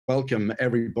welcome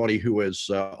everybody who is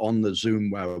on the Zoom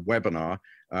webinar.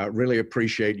 Really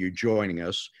appreciate you joining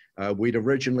us. We'd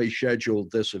originally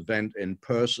scheduled this event in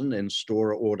person in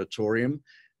Stora Auditorium.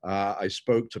 I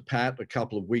spoke to Pat a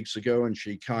couple of weeks ago, and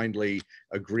she kindly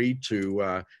agreed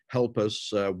to help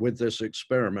us with this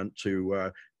experiment to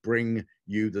bring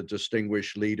you the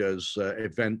Distinguished Leaders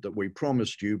event that we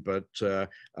promised you, but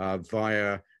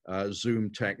via Zoom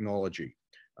technology.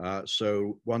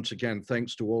 So once again,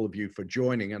 thanks to all of you for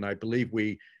joining. And I believe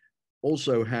we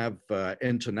also have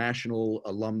international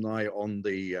alumni on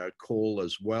the call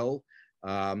as well.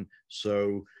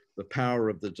 So the power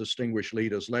of the Distinguished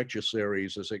Leaders Lecture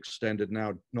Series is extended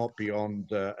now, not beyond,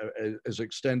 is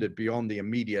extended beyond the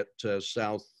immediate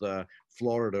South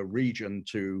Florida region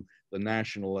to the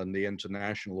national and the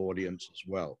international audience as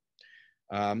well.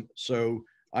 So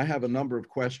I have a number of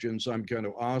questions I'm going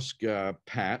to ask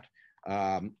Pat,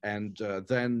 and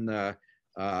then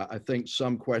I think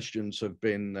some questions have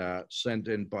been sent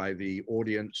in by the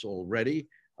audience already.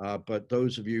 But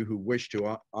those of you who wish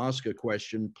to ask a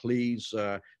question, please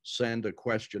send a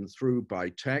question through by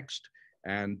text,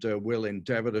 and we'll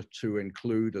endeavor to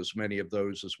include as many of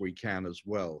those as we can as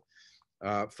well.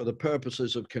 For the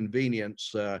purposes of convenience,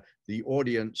 the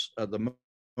audience at the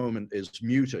moment is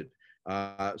muted.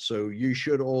 So you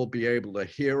should all be able to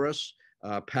hear us,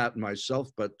 Pat and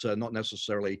myself, but not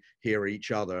necessarily hear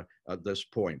each other at this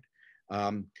point.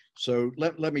 So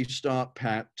let me start,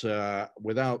 Pat,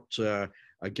 without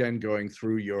again going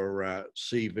through your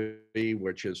CV,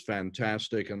 which is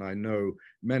fantastic, and I know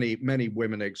many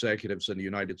women executives in the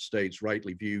United States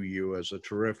rightly view you as a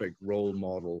terrific role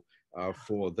model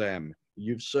for them.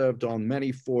 You've served on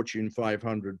many Fortune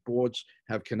 500 boards,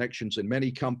 have connections in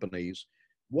many companies.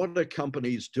 What are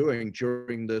companies doing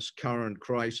during this current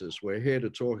crisis? We're here to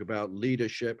talk about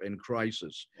leadership in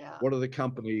crisis. Yeah. What are the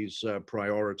companies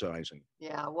prioritizing?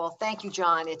 Yeah, well, thank you,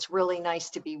 John. It's really nice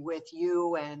to be with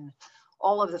you and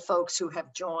all of the folks who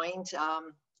have joined.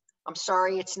 I'm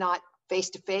sorry it's not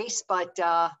face-to-face, but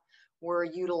we're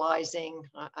utilizing,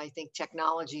 I think,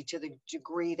 technology to the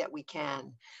degree that we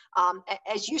can.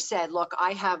 As you said, look,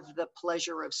 I have the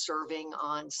pleasure of serving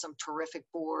on some terrific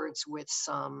boards with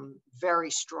some very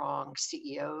strong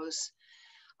CEOs.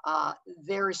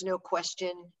 There is no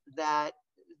question that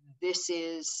this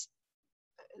is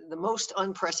the most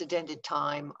unprecedented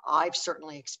time I've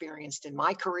certainly experienced in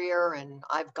my career, and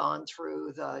I've gone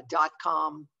through the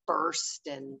dot-com burst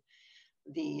and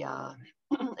the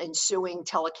ensuing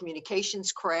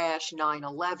telecommunications crash,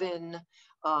 9/11,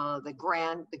 the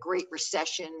Great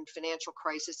Recession, financial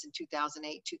crisis in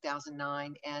 2008,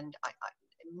 2009, and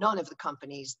none of the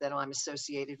companies that I'm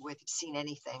associated with have seen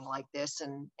anything like this,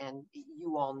 and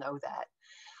you all know that.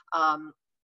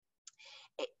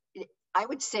 I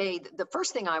would say, the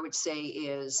first thing I would say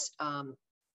is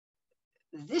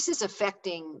this is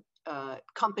affecting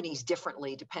companies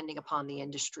differently depending upon the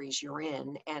industries you're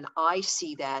in. And I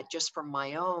see that just from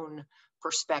my own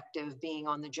perspective, being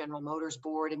on the General Motors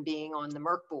board and being on the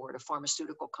Merck board, a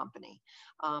pharmaceutical company.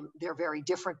 They're very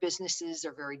different businesses,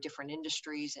 they're very different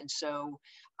industries. And so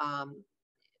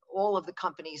all of the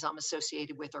companies I'm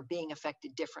associated with are being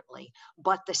affected differently,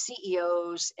 but the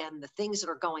CEOs and the things that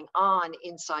are going on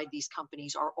inside these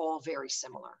companies are all very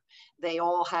similar. They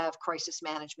all have crisis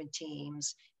management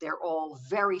teams. They're all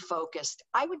very focused.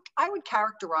 I would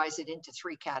characterize it into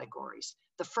three categories.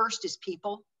 The first is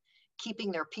people,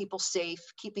 keeping their people safe,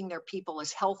 keeping their people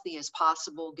as healthy as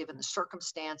possible given the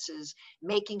circumstances,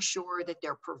 making sure that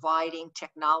they're providing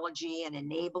technology and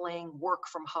enabling work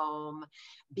from home,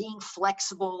 being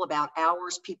flexible about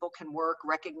hours people can work,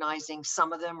 recognizing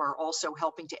some of them are also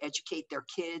helping to educate their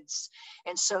kids.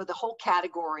 And so the whole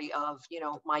category of,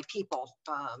 my people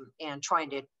and trying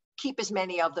to keep as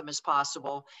many of them as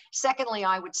possible. Secondly,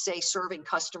 I would say serving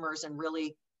customers and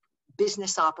really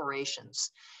business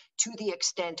operations. To the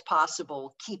extent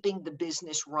possible, keeping the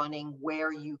business running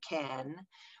where you can,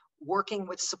 working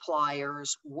with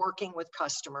suppliers, working with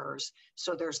customers.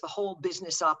 So there's the whole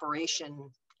business operation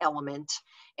element.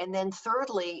 And then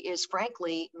thirdly is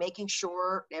frankly, making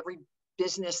sure every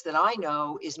business that I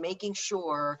know is making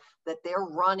sure that they're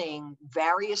running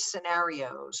various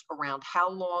scenarios around how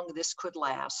long this could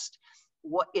last.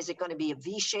 What is it going to be, a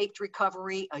V-shaped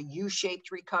recovery, a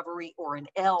U-shaped recovery, or an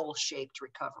L-shaped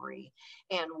recovery?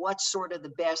 And what's sort of the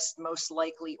best, most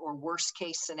likely, or worst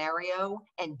case scenario?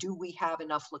 And do we have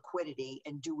enough liquidity?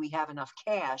 And do we have enough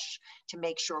cash to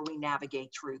make sure we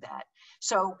navigate through that?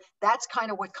 So that's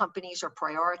kind of what companies are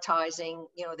prioritizing.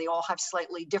 They all have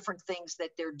slightly different things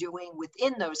that they're doing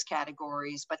within those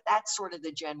categories, but that's sort of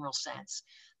the general sense.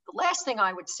 The last thing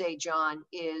I would say, John,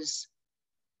 is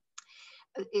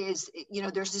is, you know,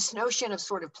 there's this notion of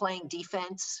sort of playing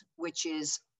defense, which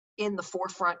is in the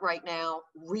forefront right now,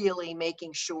 really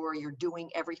making sure you're doing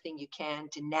everything you can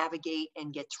to navigate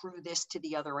and get through this to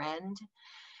the other end.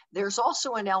 There's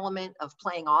also an element of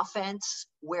playing offense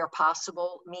where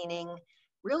possible, meaning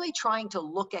really trying to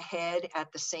look ahead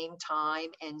at the same time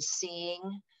and seeing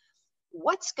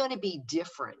what's going to be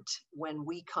different when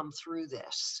we come through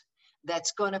this,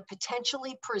 that's going to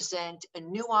potentially present a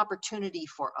new opportunity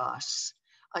for us,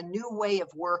 a new way of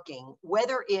working,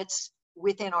 whether it's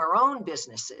within our own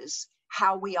businesses,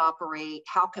 how we operate,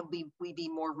 how can we be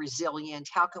more resilient,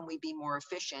 how can we be more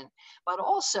efficient, but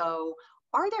also,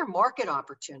 are there market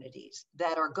opportunities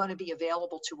that are going to be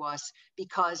available to us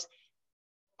because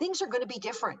things are going to be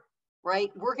different, right?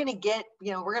 We're going to get,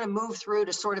 you know, we're going to move through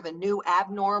to sort of a new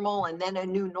abnormal and then a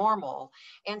new normal.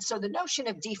 And so the notion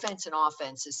of defense and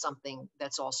offense is something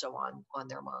that's also on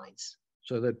their minds.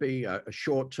 So there'd be a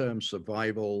short-term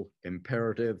survival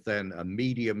imperative, then a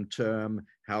medium-term,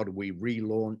 how do we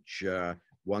relaunch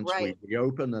once we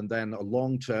reopen, and then a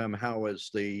long-term, how is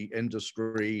the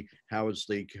industry, how is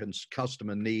the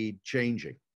customer need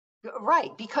changing?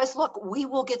 Right, because look, we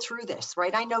will get through this,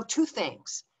 right? I know two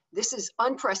things. This is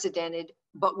unprecedented,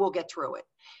 but we'll get through it.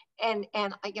 And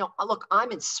you know, look,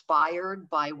 I'm inspired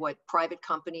by what private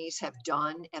companies have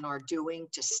done and are doing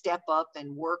to step up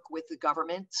and work with the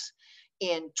governments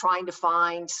in trying to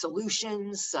find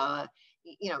solutions.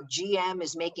 You know, GM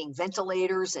is making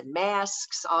ventilators and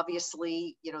masks.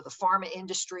 Obviously, you know, the pharma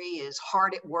industry is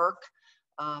hard at work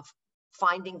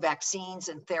finding vaccines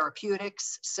and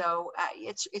therapeutics. So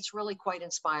it's really quite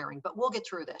inspiring, but we'll get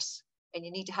through this. And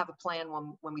you need to have a plan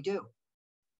when we do.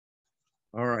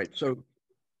 All right. So,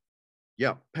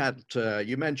 yeah, Pat,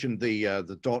 you mentioned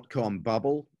the dot-com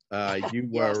bubble. You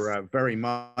were Yes. very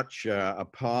much a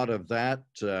part of that,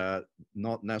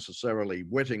 not necessarily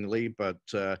wittingly, but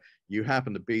you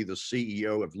happen to be the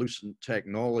CEO of Lucent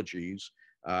Technologies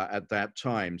at that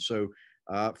time. So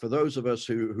for those of us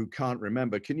who can't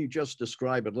remember, can you just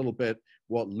describe a little bit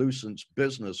what Lucent's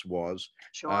business was?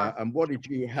 Sure. And what did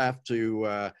you have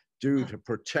to do to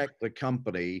protect the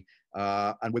company,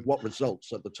 and with what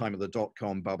results at the time of the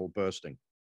dot-com bubble bursting?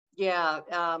 Yeah.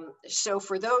 So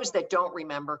for those that don't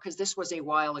remember, because this was a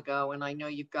while ago, and I know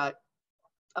you've got,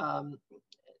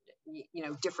 you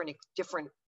know, different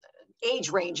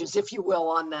age ranges, if you will,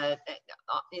 on the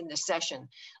in the session.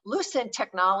 Lucent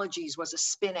Technologies was a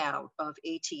spin out of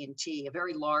AT&T, a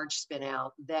very large spin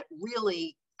out that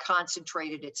really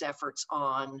concentrated its efforts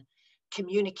on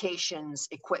communications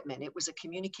equipment. It was a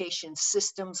communication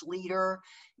systems leader.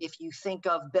 If you think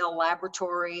of Bell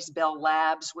Laboratories, Bell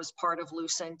Labs was part of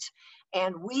Lucent.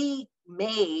 And we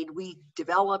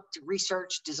developed,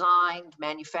 researched, designed,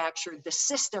 manufactured the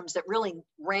systems that really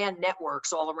ran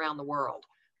networks all around the world.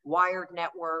 Wired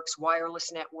networks,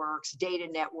 wireless networks, data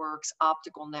networks,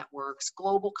 optical networks,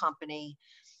 global company.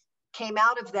 Came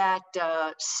out of that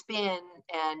spin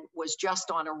and was just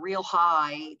on a real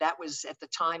high. That was at the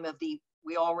time of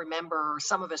we all remember,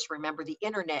 some of us remember the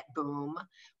internet boom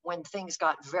when things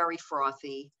got very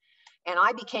frothy. And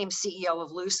I became CEO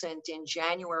of Lucent in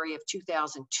January of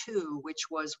 2002, which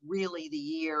was really the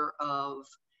year of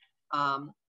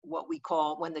what we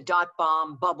call when the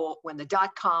dot-com bubble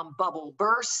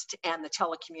burst and the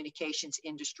telecommunications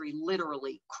industry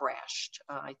literally crashed.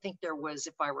 I think there was,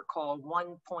 if I recall,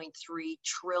 1.3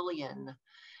 trillion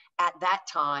at that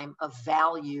time of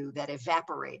value that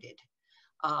evaporated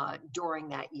during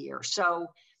that year. So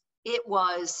it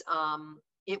was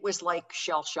like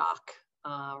shell shock.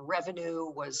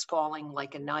 Revenue was falling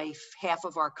like a knife. Half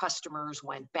of our customers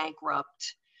went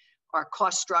bankrupt. Our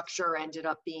cost structure ended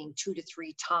up being 2 to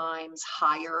 3 times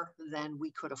higher than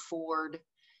we could afford.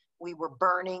 We were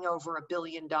burning over $1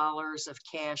 billion of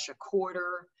cash a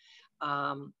quarter.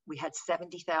 We had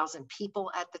 70,000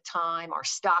 people at the time. Our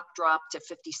stock dropped to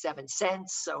 57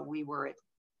 cents, so we were at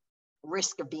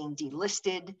risk of being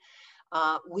delisted.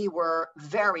 We were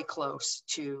very close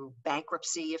to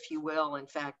bankruptcy, if you will. In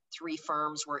fact, 3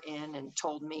 firms were in and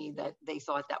told me that they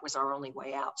thought that was our only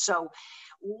way out. So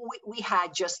we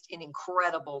had just an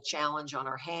incredible challenge on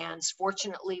our hands.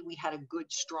 Fortunately, we had a good,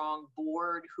 strong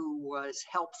board who was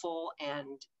helpful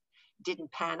and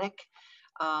didn't panic.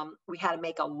 We had to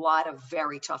make a lot of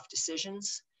very tough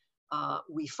decisions.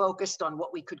 We focused on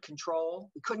what we could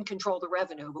control. We couldn't control the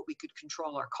revenue, but we could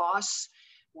control our costs.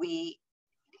 We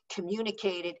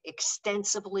communicated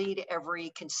extensively to every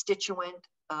constituent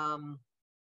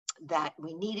that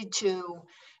we needed to.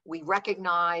 We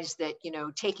recognized that, you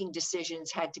know, taking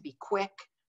decisions had to be quick.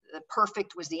 The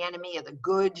perfect was the enemy of the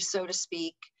good, so to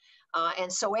speak.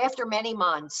 And so after many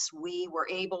months, we were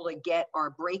able to get our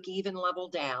break-even level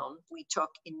down. We took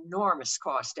enormous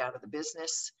cost out of the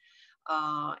business.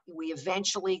 We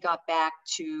eventually got back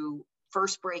to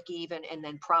first break-even and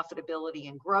then profitability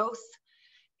and growth.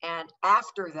 And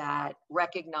after that,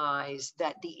 recognized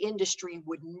that the industry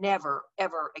would never,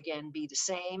 ever again be the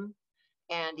same.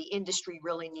 And the industry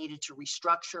really needed to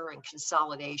restructure, and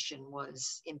consolidation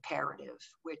was imperative,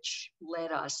 which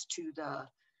led us to the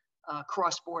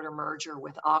cross-border merger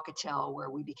with Alcatel, where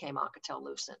we became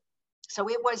Alcatel-Lucent. So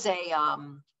it was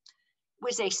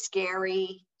a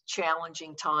scary,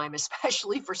 challenging time,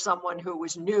 especially for someone who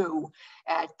was new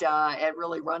at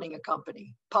really running a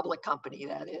company, public company,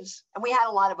 that is. And we had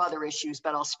a lot of other issues,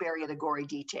 but I'll spare you the gory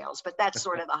details. But that's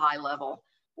sort of the high level,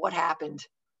 what happened.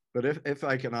 But if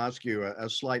I can ask you a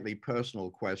slightly personal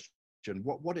question,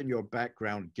 what in your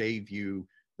background gave you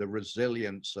the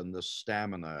resilience and the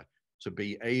stamina to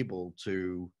be able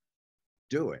to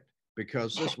do it?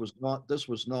 Because this was not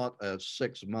a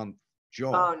 6-month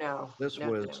job. Oh, no. This no,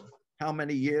 was, no. How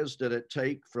many years did it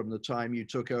take from the time you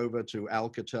took over to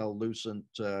Alcatel-Lucent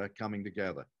coming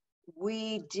together?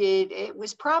 It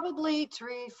was probably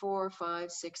 3, 4,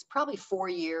 5, 6, probably 4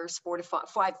 years, 4 to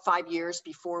 5 years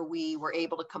before we were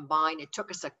able to combine. It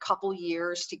took us a couple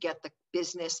years to get the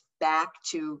business back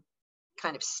to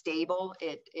kind of stable.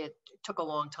 It took a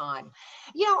long time.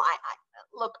 You know,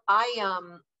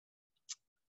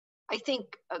 I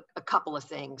think a couple of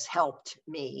things helped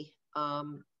me.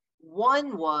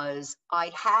 One was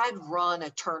I had run a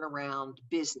turnaround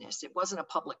business. It wasn't a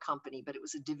public company, but it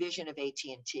was a division of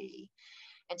AT&T.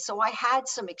 And so I had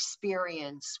some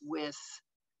experience with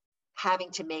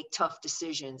having to make tough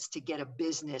decisions to get a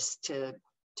business to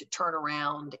turn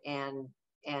around and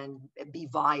be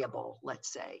viable,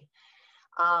 let's say.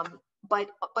 But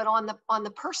on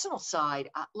the personal side,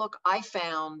 look, I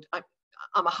found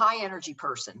I'm a high energy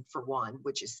person, for one,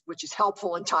 which is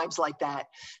helpful in times like that.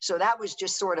 So that was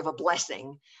just sort of a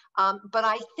blessing. But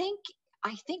I think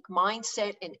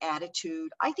mindset and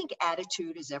attitude. I think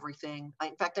attitude is everything.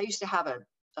 In fact, I used to have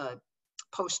a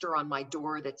poster on my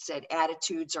door that said,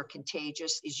 "Attitudes are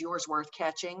contagious. Is yours worth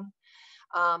catching?"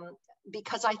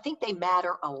 Because I think they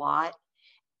matter a lot.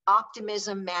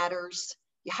 Optimism matters.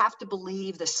 You have to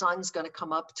believe the sun's going to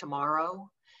come up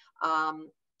tomorrow.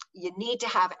 You need to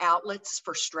have outlets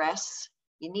for stress.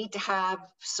 You need to have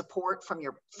support from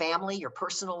your family, your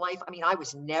personal life. I mean, I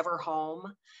was never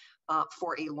home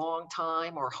for a long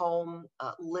time, or home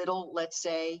little, let's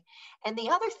say. And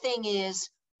the other thing is,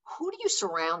 who do you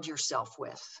surround yourself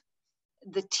with?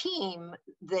 The team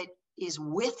that is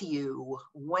with you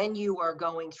when you are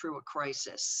going through a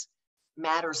crisis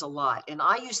matters a lot. And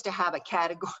I used to have a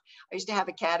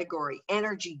category,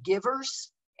 energy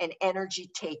givers and energy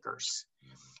takers.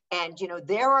 And, you know,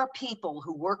 there are people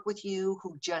who work with you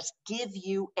who just give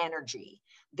you energy.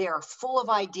 They're full of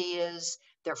ideas.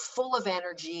 They're full of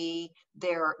energy.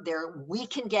 We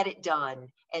can get it done.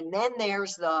 And then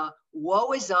there's the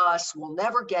woe is us. We'll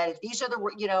never get it. These are the,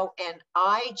 you know, and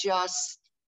I just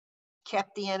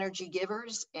kept the energy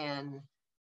givers and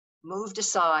moved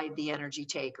aside the energy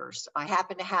takers. I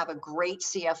happen to have a great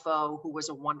CFO who was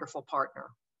a wonderful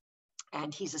partner.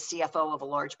 And he's a CFO of a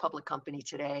large public company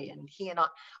today. And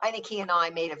I think he and I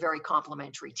made a very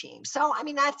complementary team. So, I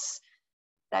mean, that's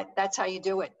how you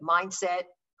do it. Mindset,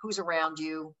 who's around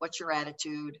you, what's your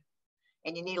attitude,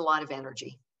 and you need a lot of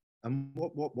energy. And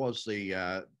what was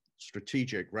the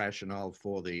strategic rationale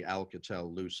for the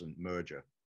Alcatel-Lucent merger?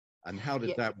 And how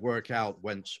did that work out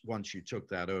once you took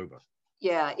that over?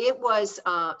 Yeah, it was,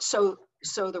 so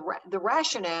the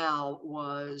rationale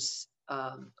was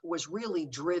really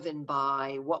driven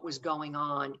by what was going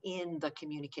on in the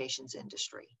communications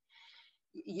industry.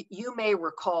 You may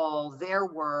recall there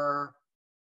were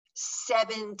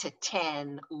 7 to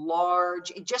 10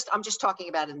 large, I'm just talking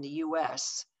about in the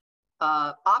US,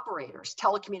 operators,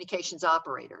 telecommunications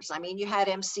operators. I mean, you had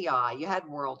MCI, you had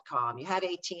WorldCom, you had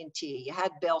AT&T, you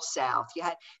had Bell South,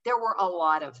 there were a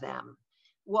lot of them.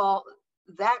 Well,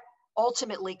 that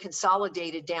ultimately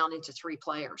consolidated down into 3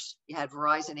 players. You had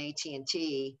Verizon,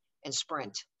 AT&T, and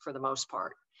Sprint for the most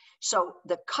part. So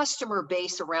the customer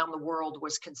base around the world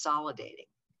was consolidating.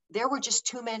 There were just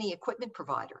too many equipment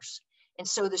providers. And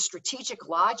so the strategic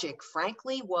logic,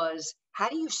 frankly, was, how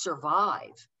do you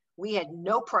survive? We had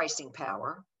no pricing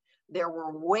power. There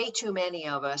were way too many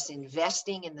of us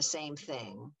investing in the same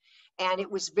thing. And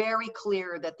it was very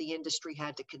clear that the industry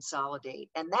had to consolidate.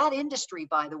 And that industry,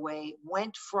 by the way,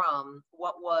 went from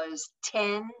what was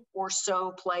 10 or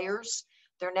so players.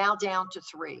 They're now down to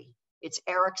 3. It's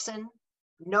Ericsson,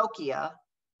 Nokia,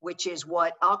 which is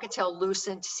what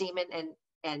Alcatel-Lucent, Siemens,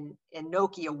 and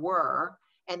Nokia were,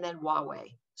 and then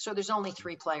Huawei. So there's only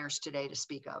 3 players today to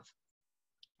speak of.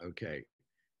 Okay.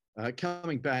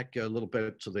 Coming back a little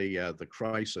bit to the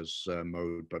crisis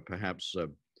mode, but perhaps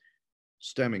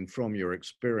stemming from your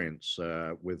experience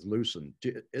with Lucent,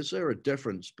 is there a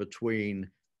difference between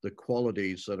the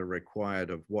qualities that are required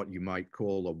of what you might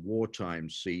call a wartime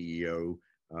CEO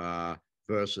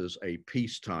versus a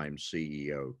peacetime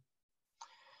CEO?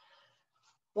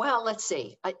 Well, let's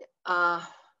see. I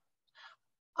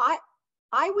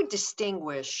would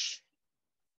distinguish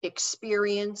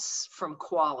experience from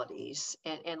qualities.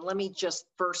 And let me just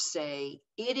first say,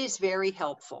 it is very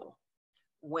helpful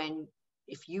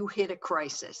if you hit a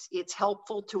crisis, it's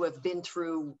helpful to have been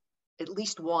through at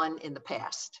least one in the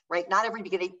past, right? Not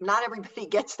everybody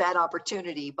gets that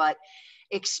opportunity, but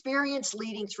experience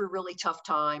leading through really tough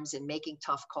times and making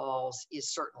tough calls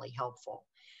is certainly helpful.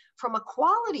 From a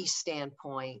quality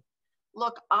standpoint,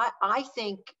 look, I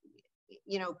think,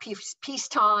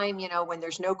 peacetime, when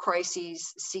there's no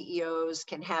crises, CEOs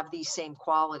can have these same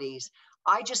qualities.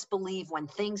 I just believe when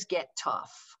things get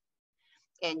tough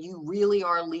and you really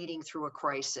are leading through a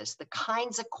crisis, the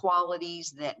kinds of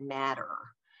qualities that matter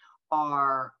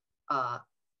are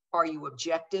you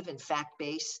objective and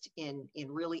fact-based in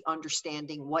really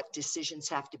understanding what decisions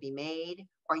have to be made?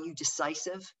 Are you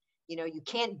decisive? You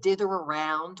can't dither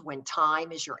around when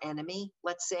time is your enemy.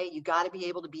 Let's say you got to be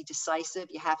able to be decisive.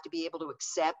 You have to be able to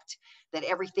accept that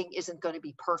everything isn't going to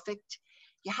be perfect.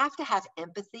 You have to have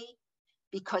empathy,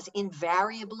 because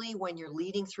invariably when you're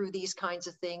leading through these kinds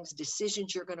of things,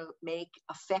 decisions you're going to make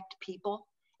affect people,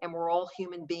 and we're all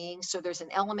human beings. So there's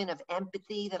an element of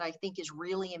empathy that I think is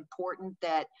really important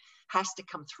that has to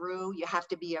come through. You have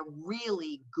to be a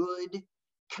really good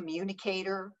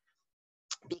communicator,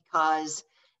 because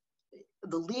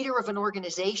the leader of an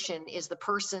organization is the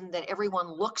person that everyone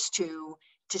looks to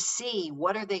see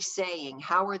what are they saying,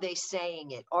 how are they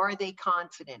saying it, are they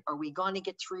confident, are we going to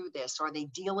get through this, are they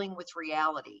dealing with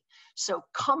reality? So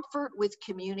comfort with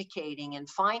communicating and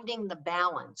finding the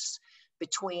balance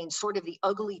between sort of the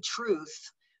ugly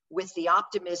truth with the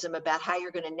optimism about how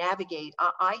you're going to navigate,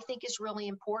 I think is really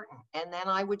important. And then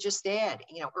I would just add,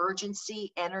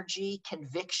 urgency, energy,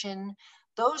 conviction.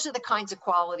 Those are the kinds of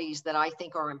qualities that I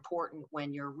think are important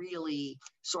when you're really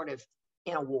sort of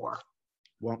in a war.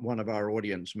 One of our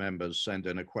audience members sent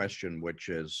in a question, which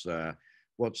is,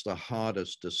 what's the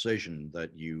hardest decision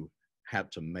that you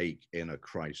had to make in a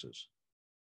crisis?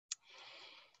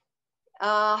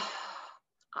 I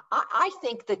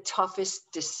think the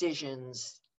toughest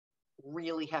decisions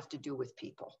really have to do with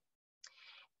people.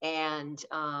 And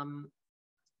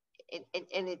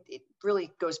it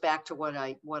really goes back to what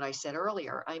I said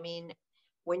earlier. I mean,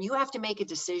 when you have to make a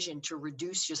decision to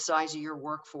reduce the size of your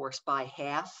workforce by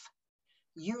half,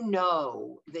 you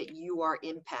know that you are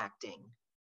impacting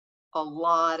a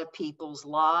lot of people's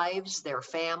lives, their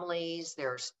families,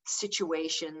 their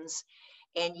situations,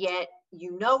 and yet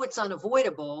it's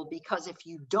unavoidable, because if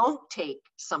you don't take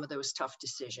some of those tough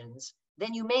decisions,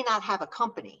 then you may not have a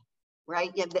company.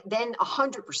 Right? Yeah, then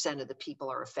 100% of the people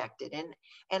are affected.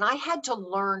 And I had to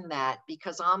learn that,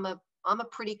 because I'm a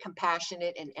pretty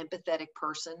compassionate and empathetic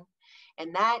person.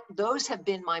 And those have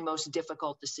been my most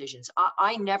difficult decisions.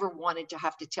 I never wanted to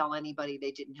have to tell anybody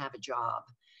they didn't have a job.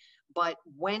 But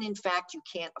when in fact you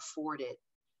can't afford it,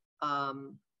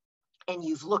 and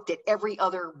you've looked at every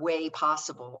other way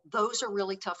possible, those are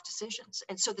really tough decisions.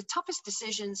 And so the toughest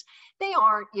decisions, they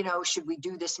aren't, should we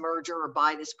do this merger or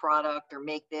buy this product or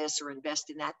make this or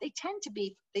invest in that? They tend to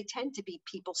be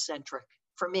people-centric,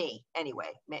 for me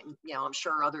anyway. I'm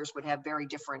sure others would have very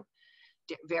different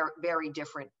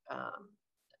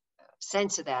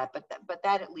sense of that, but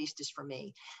that at least is for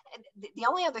me. And the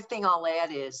only other thing I'll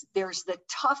add is there's the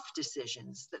tough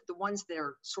decisions, the ones that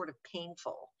are sort of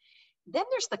painful. Then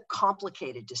there's the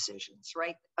complicated decisions,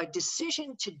 right? A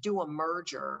decision to do a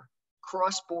merger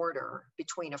cross-border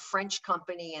between a French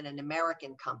company and an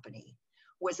American company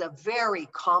was a very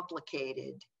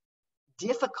complicated,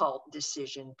 difficult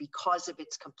decision because of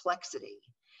its complexity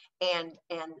and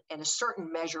a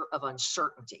certain measure of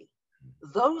uncertainty.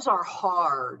 Those are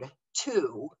hard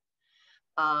too,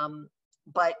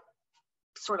 but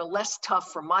sort of less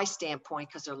tough from my standpoint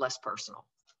because they're less personal.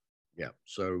 Yeah,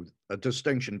 so a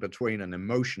distinction between an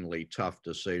emotionally tough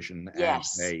decision and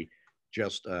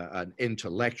an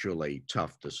intellectually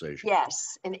tough decision.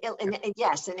 Yes, an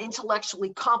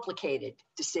intellectually complicated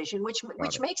decision,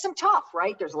 which makes them tough,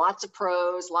 right? There's lots of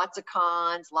pros, lots of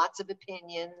cons, lots of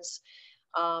opinions,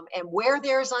 and where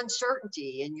there's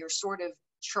uncertainty and you're sort of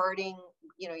charting,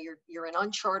 you're in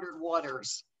uncharted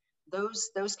waters.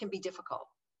 Those can be difficult.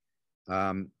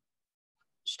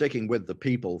 sticking with the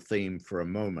people theme for a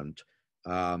moment,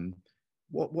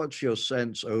 what's your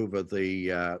sense over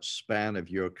the span of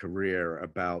your career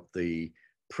about the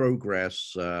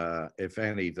progress, if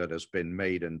any, that has been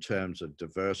made in terms of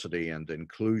diversity and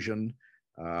inclusion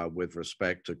with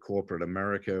respect to corporate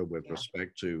America, with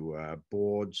respect to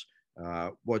boards?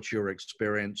 What's your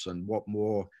experience, and what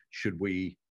more should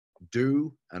we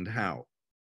do, and how?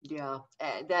 Yeah,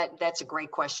 that's a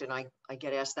great question. I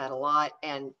get asked that a lot,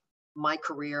 and my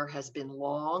career has been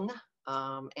long.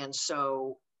 And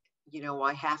so,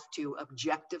 I have to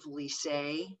objectively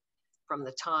say, from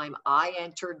the time I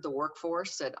entered the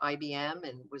workforce at IBM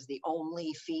and was the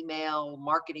only female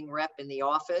marketing rep in the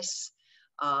office,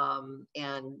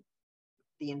 and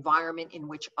the environment in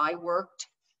which I worked,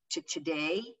 to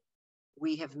today,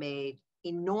 we have made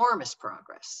enormous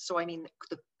progress. So, I mean,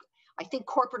 I think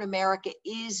corporate America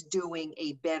is doing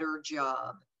a better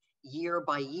job year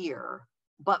by year,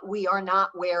 but we are not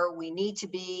where we need to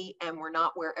be, and we're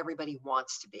not where everybody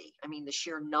wants to be. I mean, the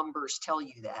sheer numbers tell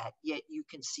you that, yet you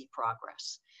can see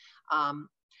progress.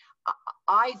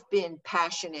 I've been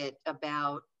passionate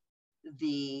about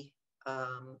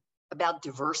about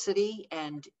diversity,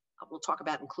 and we'll talk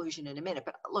about inclusion in a minute.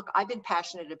 But look, I've been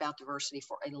passionate about diversity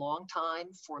for a long time.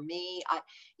 For me,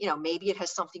 maybe it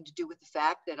has something to do with the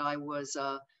fact that I was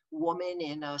a woman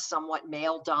in a somewhat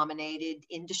male-dominated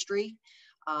industry.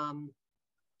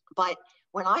 But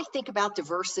when I think about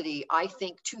diversity, I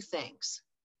think two things: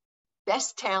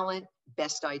 best talent,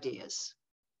 best ideas.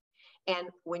 And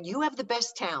when you have the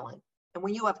best talent, and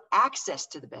when you have access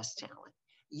to the best talent,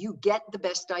 you get the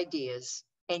best ideas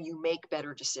and you make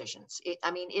better decisions.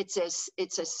 It's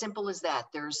as simple as that.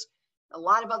 There's a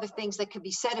lot of other things that could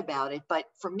be said about it, but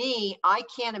for me, I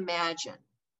can't imagine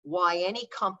why any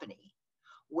company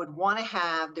would want to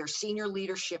have their senior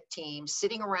leadership team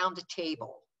sitting around a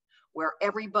table where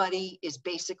everybody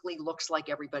basically looks like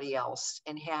everybody else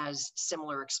and has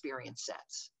similar experience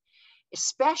sets,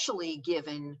 especially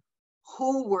given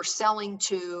who we're selling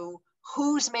to,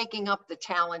 who's making up the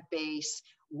talent base,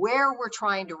 where we're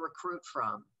trying to recruit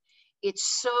from.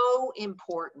 It's so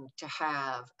important to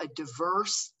have a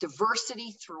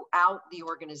diversity throughout the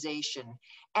organization.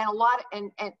 And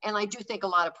I do think a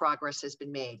lot of progress has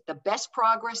been made. The best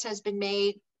progress has been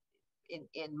made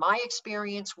in my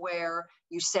experience, where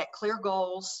you set clear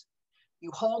goals,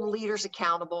 you hold leaders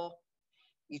accountable,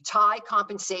 you tie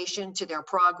compensation to their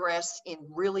progress in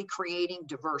really creating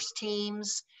diverse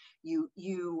teams. You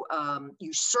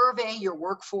survey your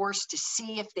workforce to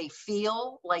see if they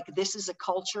feel like this is a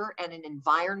culture and an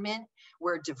environment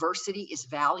where diversity is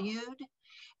valued.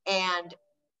 And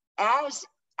as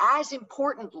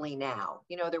importantly now,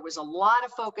 there was a lot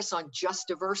of focus on just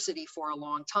diversity for a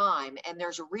long time. And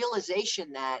there's a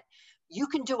realization that you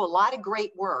can do a lot of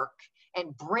great work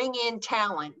and bring in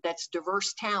talent that's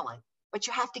diverse talent, but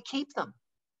you have to keep them.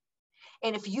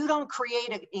 And if you don't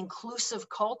create an inclusive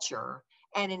culture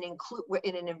and in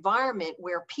an environment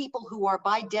where people who are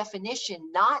by definition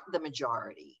not the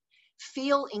majority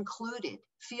feel included,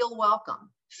 feel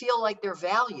welcome, feel like they're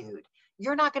valued,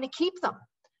 you're not going to keep them,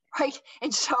 right?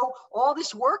 And so all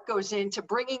this work goes into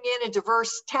bringing in a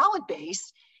diverse talent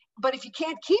base, but if you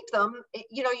can't keep them,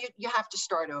 you have to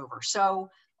start over. So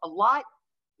a lot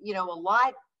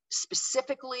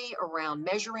specifically around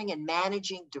measuring and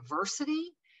managing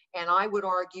diversity. And I would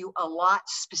argue a lot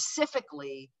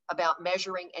specifically about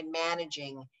measuring and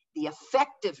managing the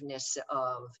effectiveness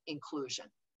of inclusion,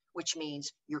 which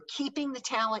means you're keeping the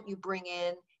talent you bring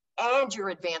in and you're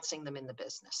advancing them in the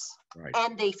business. Right.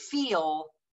 And they feel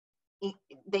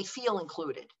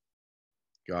included.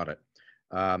 Got it.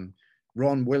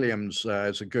 Ron Williams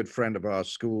is a good friend of our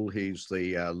school. He's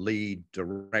the lead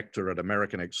director at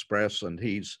American Express, and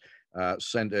he's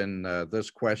sent in this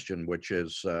question, which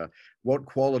is, what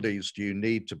qualities do you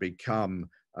need to become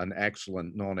an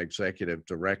excellent non-executive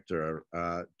director?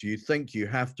 Do you think you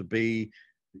have to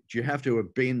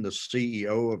have been the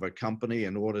CEO of a company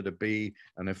in order to be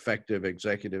an effective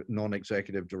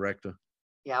non-executive director?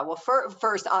 Yeah, well,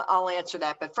 first I'll answer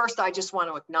that. But first, I just want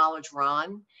to acknowledge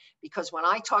Ron, because when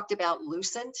I talked about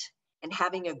Lucent and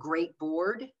having a great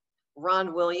board,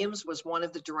 Ron Williams was one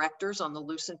of the directors on the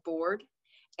Lucent board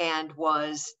and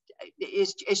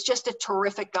is just a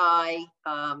terrific guy.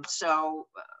 So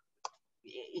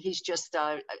he's just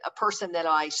a person that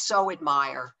I so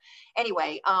admire.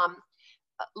 Anyway,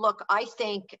 look, I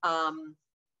think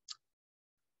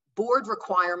board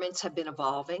requirements have been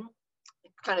evolving.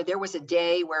 There was a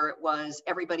day where it was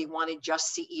everybody wanted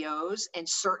just CEOs, and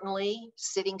certainly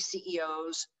sitting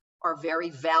CEOs are very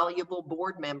valuable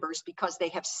board members because they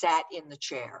have sat in the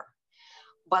chair.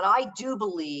 But I do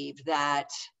believe that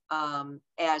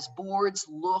as boards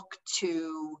look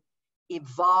to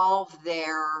evolve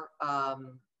their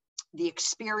the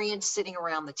experience sitting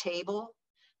around the table,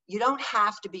 you don't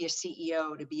have to be a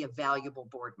CEO to be a valuable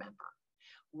board member.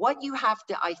 What you have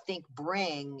to, I think,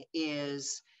 bring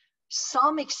is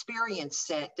some experience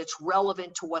set that's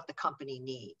relevant to what the company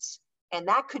needs. And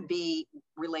that could be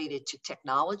related to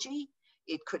technology.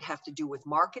 It could have to do with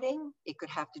marketing. It could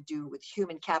have to do with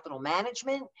human capital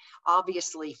management.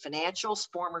 Obviously, financials,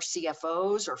 former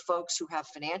CFOs or folks who have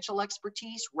financial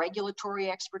expertise, regulatory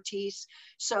expertise.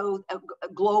 So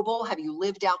global, have you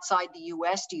lived outside the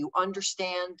US? Do you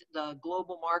understand the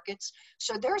global markets?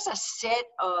 So there's a set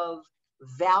of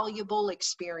valuable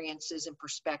experiences and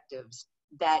perspectives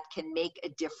that can make a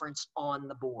difference on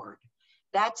the board.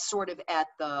 That's sort of at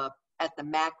the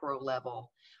macro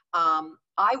level.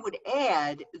 I would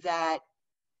add that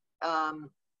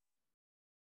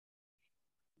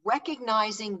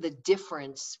recognizing the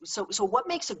difference. So what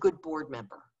makes a good board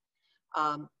member?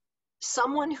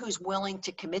 Someone who's willing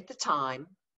to commit the time,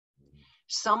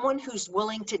 someone who's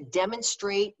willing to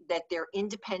demonstrate that they're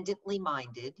independently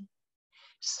minded,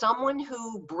 someone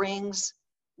who brings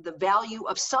the value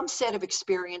of some set of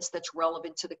experience that's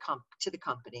relevant to the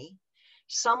company,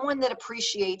 someone that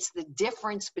appreciates the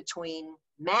difference between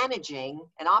managing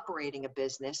and operating a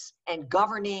business and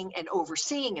governing and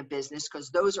overseeing a business, because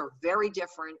those are very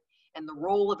different and the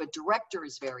role of a director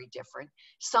is very different.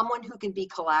 Someone who can be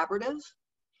collaborative,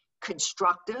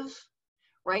 constructive,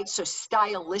 right? So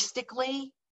stylistically,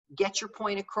 get your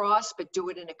point across, but do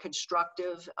it in a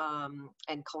constructive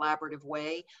and collaborative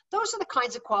way. Those are the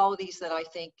kinds of qualities that I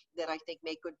think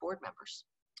make good board members.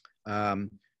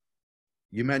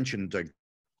 You mentioned a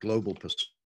global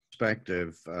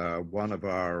perspective. One of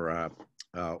our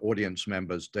audience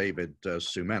members, David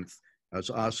Sumenth, has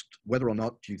asked whether or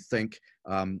not you think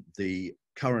the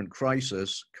current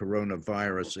crisis,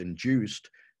 coronavirus induced,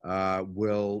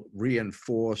 will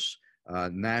reinforce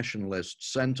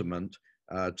nationalist sentiment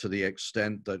to the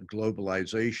extent that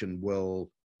globalization will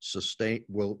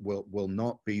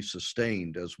not be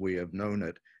sustained as we have known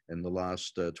it in the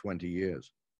last 20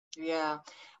 years. Yeah,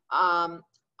 I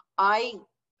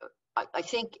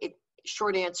think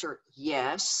short answer,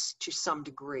 yes, to some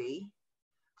degree.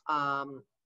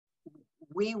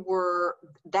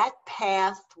 That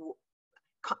path,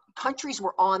 countries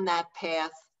were on that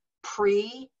path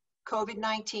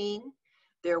pre-COVID-19.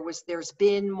 There's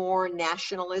been more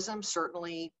nationalism,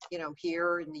 certainly,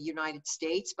 here in the United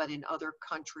States, but in other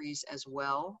countries as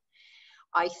well.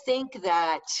 I think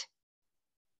that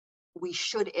we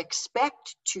should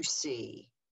expect to see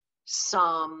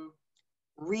some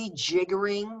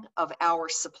rejiggering of our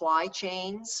supply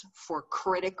chains for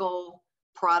critical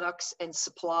products and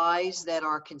supplies that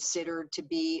are considered to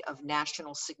be of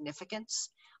national significance.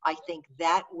 I think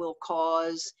that will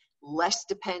cause less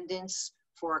dependence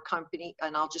for a company,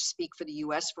 and I'll just speak for the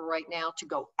US for right now, to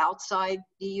go outside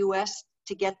the US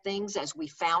to get things, as we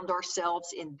found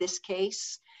ourselves in this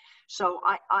case. So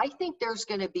I think there's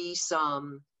going to be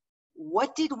some,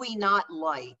 what did we not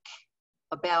like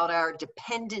about our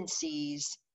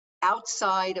dependencies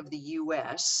outside of the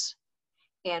US,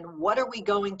 and what are we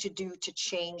going to do to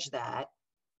change that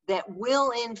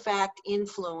will in fact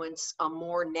influence a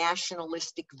more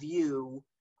nationalistic view,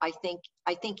 I think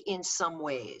in some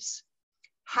ways.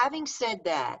 Having said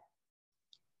that,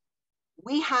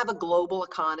 we have a global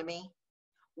economy.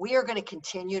 We are going to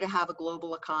continue to have a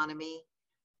global economy.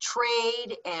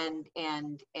 Trade and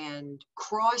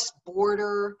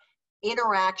cross-border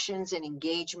interactions and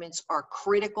engagements are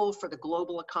critical for the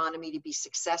global economy to be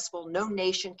successful. No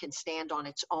nation can stand on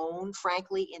its own,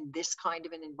 frankly, in this kind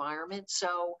of an environment.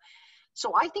 So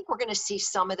I think we're going to see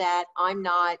some of that. I'm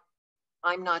not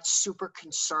super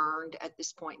concerned at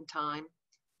this point in time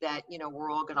that,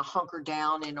 we're all going to hunker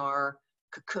down in our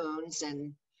cocoons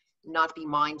and not be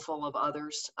mindful of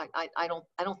others. I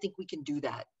don't think we can do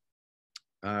that.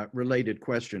 Related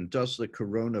question, does the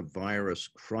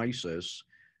coronavirus crisis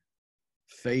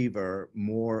favor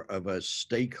more of a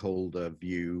stakeholder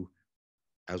view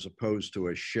as opposed to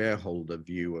a shareholder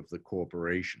view of the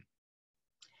corporation?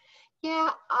 Yeah,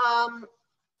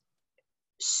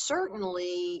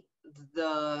 certainly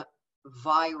the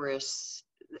virus,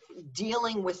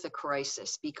 dealing with the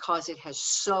crisis, because it has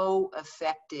so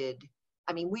affected,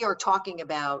 we are talking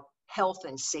about health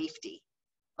and safety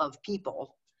of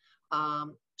people.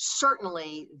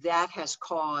 Certainly that has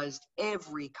caused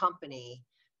every company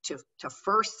to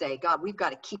first say, God, we've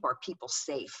got to keep our people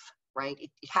safe, right? It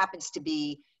happens to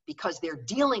be because they're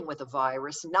dealing with a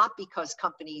virus, not because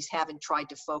companies haven't tried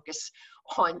to focus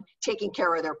on taking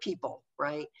care of their people,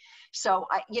 right? So,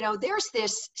 there's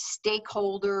this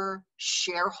stakeholder,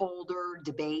 shareholder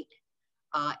debate,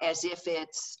 as if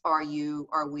it's,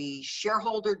 are we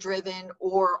shareholder driven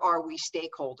or are we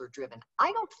stakeholder driven?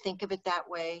 I don't think of it that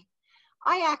way.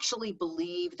 I actually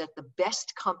believe that the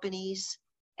best companies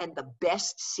and the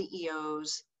best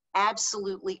CEOs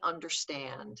absolutely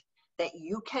understand that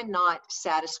you cannot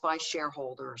satisfy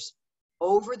shareholders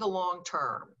over the long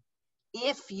term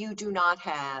if you do not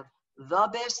have the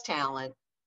best talent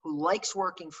who likes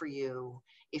working for you,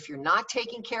 if you're not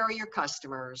taking care of your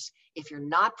customers, if you're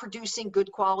not producing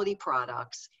good quality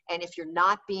products, and if you're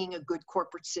not being a good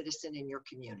corporate citizen in your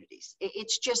communities.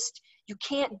 It's just, you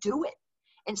can't do it.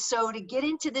 And so to get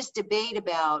into this debate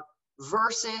about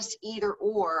versus either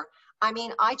or,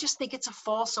 I just think it's a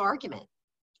false argument.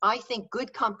 I think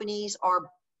good companies are,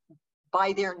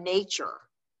 by their nature,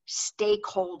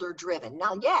 stakeholder driven.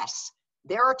 Now, yes,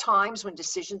 there are times when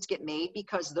decisions get made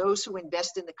because those who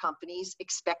invest in the companies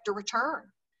expect a return.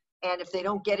 And if they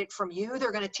don't get it from you,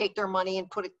 they're going to take their money and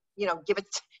put it, give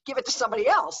it to somebody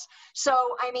else.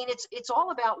 So, it's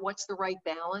all about what's the right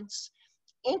balance.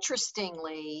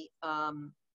 Interestingly,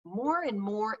 more and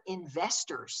more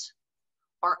investors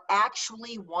are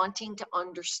actually wanting to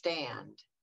understand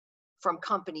from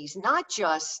companies, not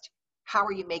just how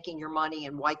are you making your money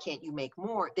and why can't you make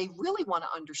more? They really want to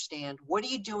understand, what are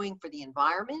you doing for the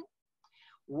environment?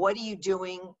 What are you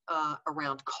doing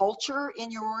around culture in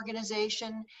your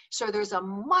organization? So there's a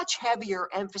much heavier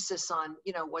emphasis on,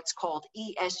 what's called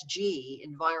ESG,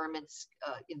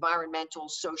 environmental,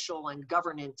 social, and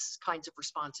governance kinds of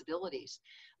responsibilities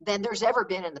than there's ever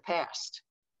been in the past.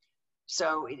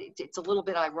 So it's a little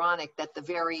bit ironic that the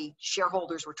very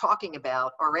shareholders we're talking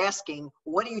about are asking,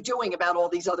 what are you doing about all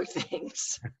these other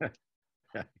things?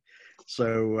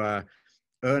 So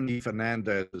Ernie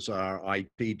Fernandez is our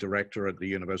IT director at the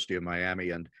University of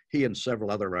Miami, and he and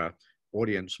several other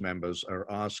audience members are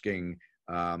asking,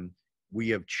 we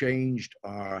have changed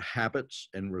our habits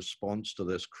in response to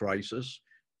this crisis.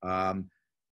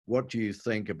 What do you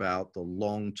think about the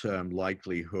long-term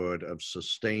likelihood of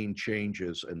sustained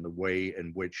changes in the way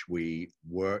in which we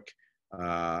work,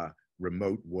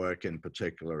 remote work in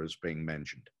particular is being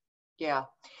mentioned? Yeah,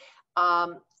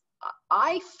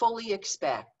 I fully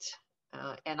expect,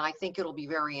 and I think it'll be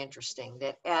very interesting,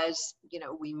 that as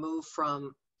we move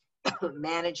from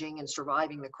managing and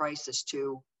surviving the crisis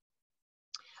to,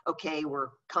 okay, we're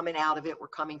coming out of it, we're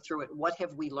coming through it, what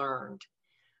have we learned?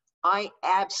 I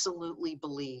absolutely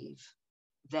believe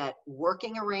that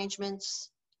working arrangements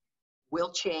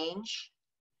will change.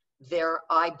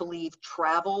 I believe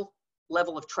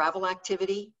level of travel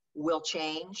activity will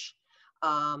change.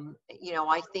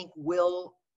 I think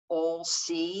we'll all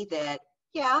see that,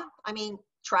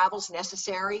 travel's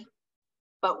necessary,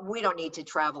 but we don't need to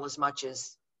travel as much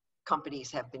as companies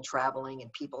have been traveling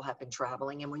and people have been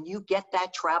traveling. And when you get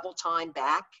that travel time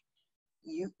back,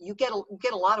 you get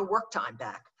a lot of work time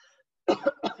back.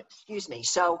 Excuse me.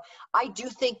 So I do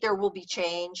think there will be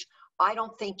change. I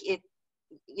don't think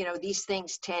these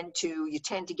things tend to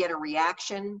get a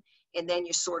reaction and then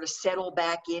you sort of settle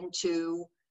back into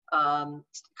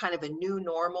kind of a new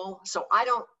normal. So I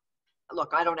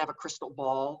don't have a crystal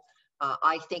ball.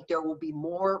 I think there will be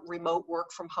more remote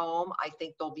work from home. I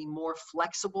think there'll be more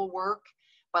flexible work,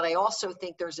 but I also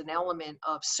think there's an element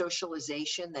of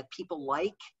socialization that people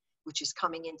like, which is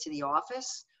coming into the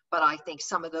office. But I think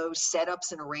some of those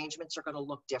setups and arrangements are going to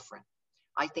look different.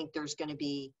 I think there's going to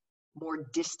be more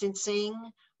distancing,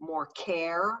 more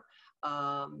care,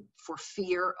 for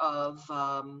fear of,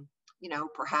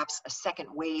 perhaps a second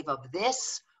wave of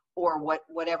this or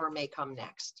whatever may come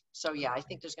next. So yeah, I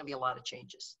think there's going to be a lot of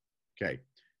changes. Okay.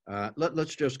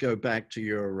 Let's just go back to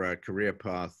your career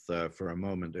path for a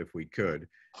moment, if we could.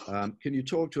 Can you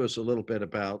talk to us a little bit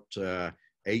about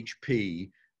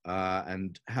HP?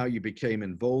 And how you became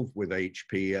involved with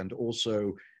HP, and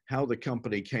also how the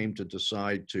company came to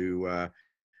decide to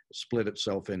split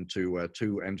itself into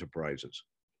two enterprises.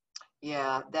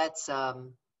 Yeah, that's a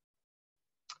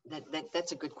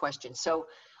good question. So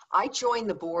I joined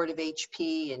the board of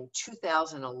HP in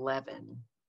 2011.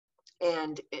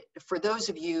 And for those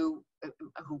of you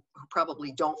who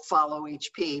probably don't follow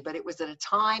HP, but it was at a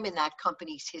time in that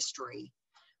company's history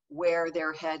where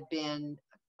there had been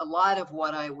a lot of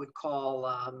what I would call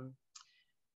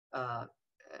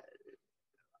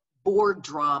board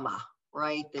drama,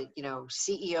 right? That,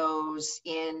 CEOs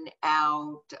in,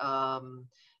 out,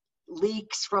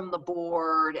 leaks from the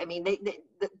board. I mean,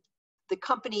 the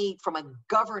company from a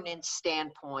governance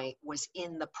standpoint was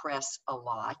in the press a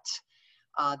lot.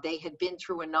 They had been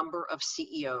through a number of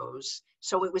CEOs,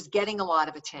 so it was getting a lot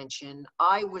of attention.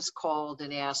 I was called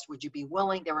and asked, would you be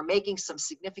willing? They were making some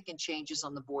significant changes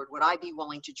on the board. Would I be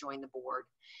willing to join the board?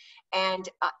 And,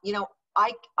 you know,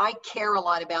 I care a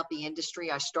lot about the industry.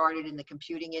 I started in the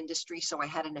computing industry, so I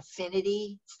had an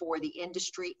affinity for the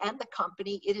industry and the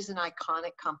company. It is an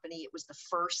iconic company. It was the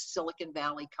first Silicon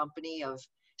Valley company of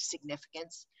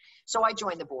significance. So I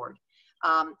joined the board.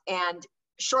 And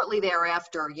shortly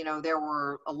thereafter, you know, there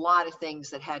were a lot of things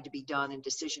that had to be done and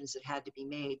decisions that had to be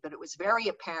made, but it was very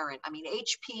apparent. I mean,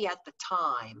 HP at the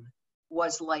time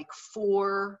was like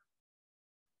four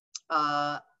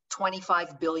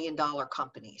 $25 billion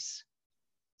companies,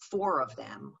 four of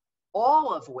them,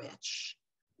 all of which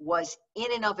was in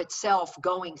and of itself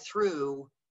going through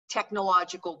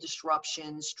technological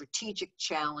disruptions, strategic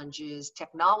challenges.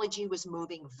 Technology was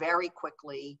moving very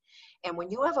quickly. And when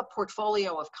you have a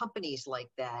portfolio of companies like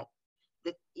that,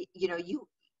 you know,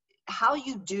 how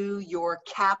you do your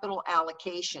capital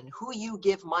allocation, who you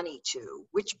give money to,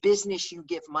 which business you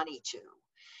give money to,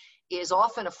 is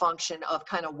often a function of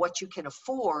kind of what you can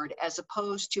afford, as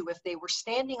opposed to if they were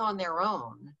standing on their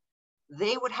own,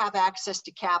 they would have access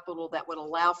to capital that would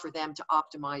allow for them to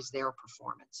optimize their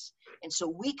performance. And so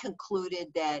we concluded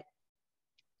that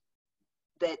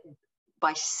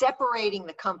by separating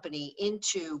the company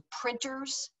into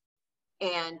printers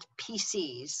and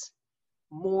PCs,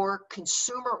 more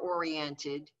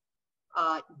consumer-oriented,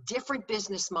 different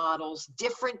business models,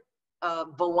 different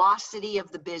velocity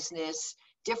of the business,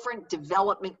 different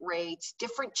development rates,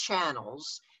 different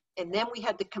channels. And then we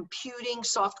had the computing,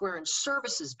 software, and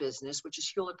services business, which is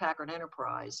Hewlett Packard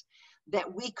Enterprise,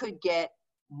 that we could get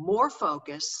more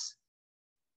focus,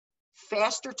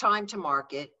 faster time to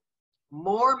market,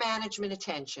 more management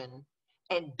attention,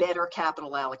 and better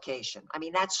capital allocation. I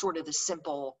mean, that's sort of the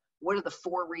simple, what are the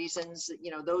four reasons?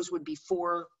 You know, those would be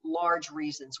four large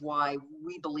reasons why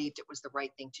we believed it was the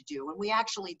right thing to do. And we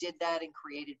actually did that and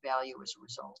created value as a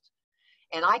result.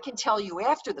 And I can tell you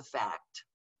after the fact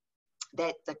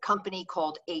that the company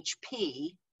called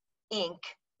HP Inc.,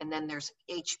 and then there's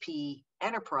HP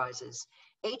Enterprises,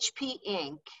 HP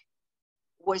Inc.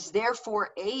 was therefore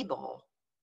able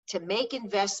to make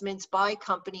investments, buy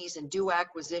companies, and do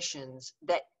acquisitions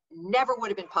that never would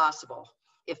have been possible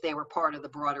if they were part of the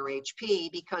broader HP,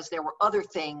 because there were other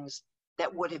things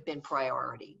that would have been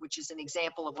priority, which is an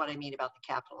example of what I mean about the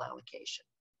capital allocation.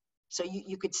 So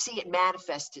you could see it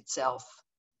manifest itself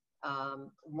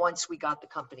once we got the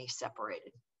company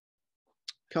separated.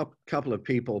 Couple of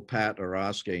people, Pat, are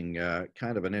asking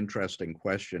kind of an interesting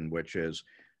question, which is,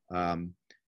 in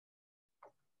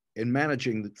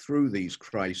managing through these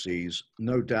crises,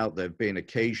 no doubt there have been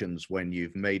occasions when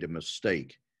you've made a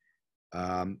mistake.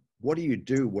 What do you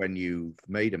do when you've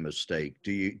made a mistake?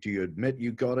 Do you admit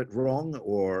you got it wrong,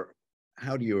 or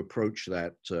how do you approach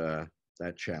that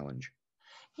that challenge?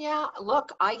 Yeah,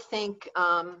 look, I think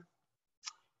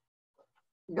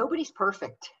nobody's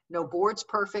perfect. No board's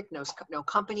perfect. No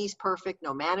company's perfect.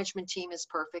 No management team is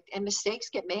perfect, and mistakes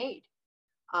get made.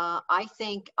 I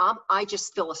think I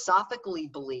just philosophically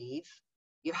believe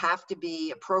you have to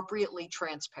be appropriately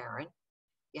transparent.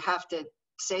 You have to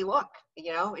say, look,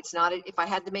 you know, it's not, if I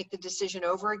had to make the decision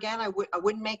over again, I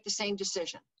wouldn't make the same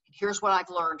decision. Here's what I've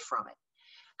learned from it.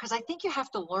 Because I think you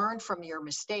have to learn from your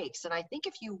mistakes. And I think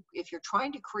if you're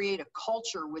trying to create a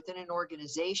culture within an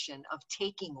organization of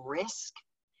taking risk,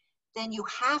 then you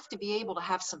have to be able to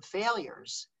have some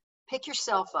failures. Pick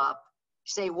yourself up,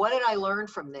 say, what did I learn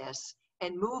from this?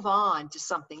 And move on to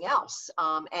something else.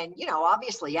 And, you know,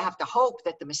 obviously you have to hope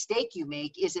that the mistake you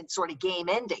make isn't sort of game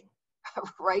ending,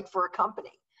 right, for a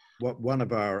company. One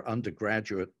of our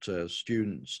undergraduate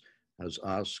students has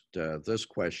asked this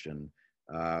question,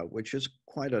 which is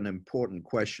quite an important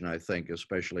question, I think,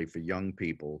 especially for young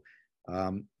people.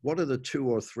 What are the 2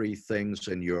 or 3 things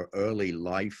in your early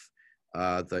life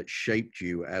that shaped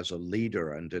you as a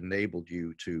leader and enabled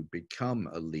you to become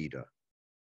a leader?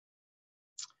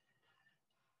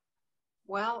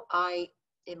 Well,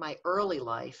 in my early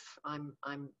life, I'm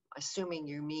assuming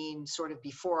you mean sort of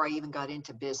before I even got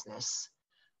into business.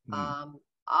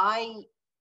 I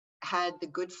had the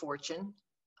good fortune,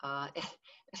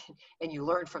 and you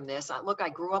learn from this. Look, I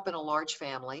grew up in a large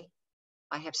family.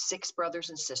 I have 6 brothers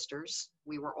and sisters.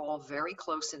 We were all very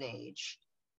close in age.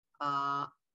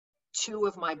 2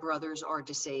 of my brothers are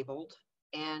disabled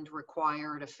and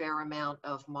required a fair amount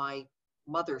of my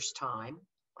mother's time.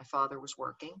 My father was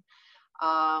working.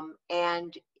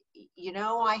 And, you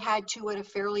know, I had to, at a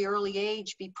fairly early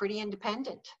age, be pretty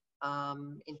independent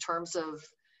in terms of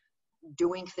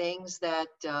doing things that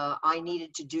I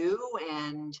needed to do.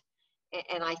 And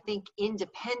And I think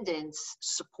independence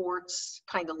supports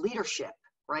kind of leadership,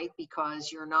 right?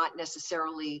 Because you're not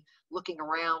necessarily looking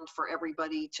around for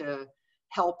everybody to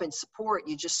help and support.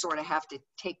 You just sort of have to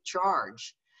take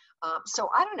charge. So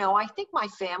I don't know. I think my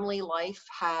family life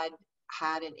had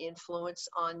an influence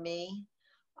on me.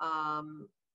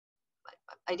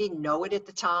 I didn't know it at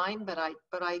the time, but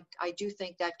I do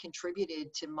think that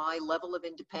contributed to my level of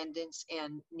independence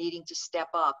and needing to step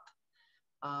up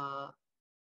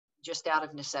just out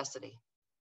of necessity.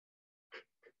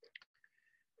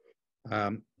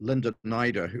 Linda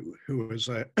Nider, who is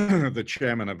the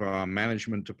chairman of our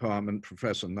management department,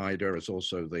 Professor Nider is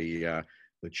also the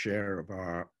chair of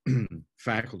our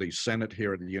faculty senate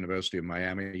here at the University of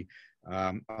Miami,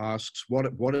 asks,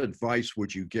 what advice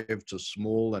would you give to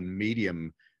small and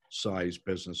medium-sized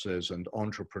businesses and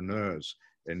entrepreneurs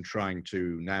in trying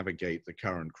to navigate the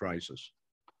current crisis?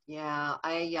 Yeah,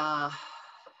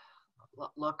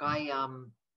 look,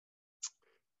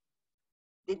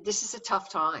 this is a tough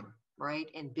time, right?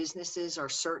 And businesses are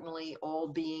certainly all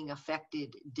being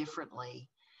affected differently.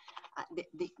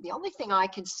 The only thing I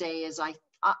can say is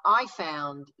I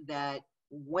found that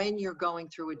when you're going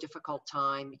through a difficult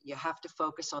time, you have to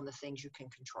focus on the things you can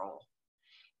control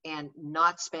and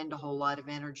not spend a whole lot of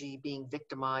energy being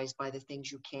victimized by the things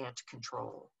you can't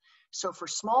control. So for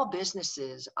small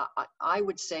businesses, I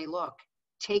would say, look,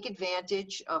 take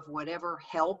advantage of whatever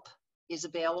help is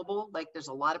available. Like there's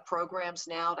a lot of programs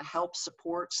now to help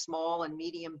support small and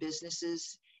medium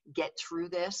businesses get through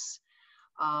this.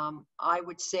 I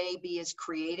would say be as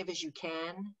creative as you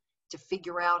can to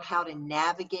figure out how to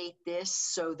navigate this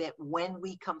so that when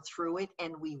we come through it,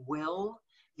 and we will,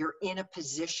 you're in a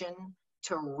position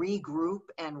to regroup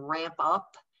and ramp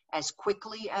up as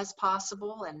quickly as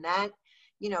possible. And that,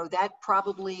 that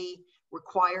probably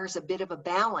requires a bit of a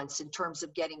balance in terms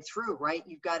of getting through, right?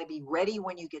 You've got to be ready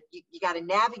when you got to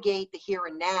navigate the here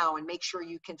and now and make sure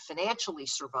you can financially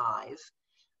survive.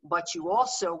 But you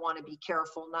also want to be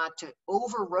careful not to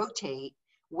over-rotate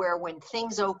where when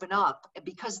things open up,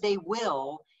 because they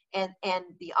will, and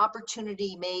the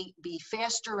opportunity may be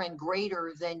faster and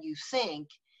greater than you think,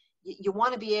 you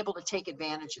want to be able to take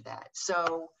advantage of that.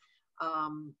 So,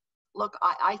 look,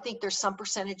 I think there's some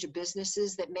percentage of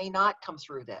businesses that may not come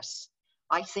through this.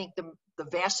 I think the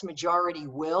vast majority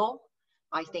will.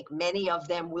 I think many of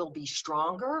them will be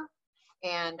stronger.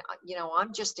 And,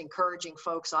 I'm just encouraging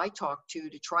folks I talk to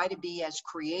try to be as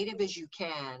creative as you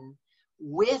can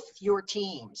with your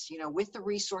teams, with the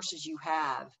resources you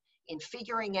have in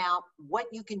figuring out what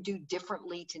you can do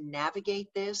differently to navigate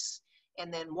this,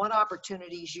 and then what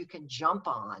opportunities you can jump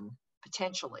on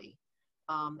potentially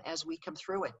as we come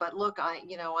through it. But look, I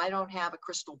don't have a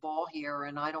crystal ball here,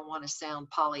 and I don't want to sound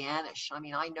Pollyannish. I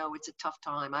mean, I know it's a tough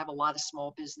time. I have a lot of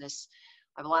small business.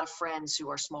 I have a lot of friends who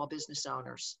are small business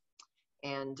owners,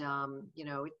 and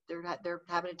they're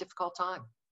having a difficult time.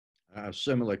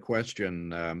 Similar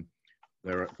question.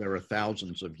 There are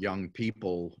thousands of young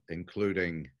people,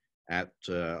 including at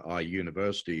our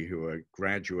university, who are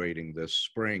graduating this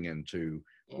spring into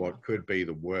what could be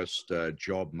the worst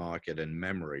job market in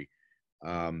memory.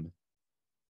 A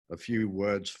few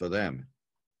words for them.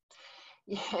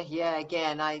 Yeah.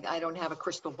 Again, I don't have a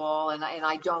crystal ball, and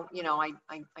I don't,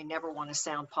 I never want to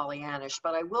sound Pollyannish,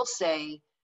 but I will say,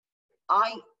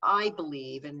 I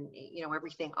believe, and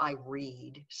everything I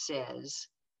read says,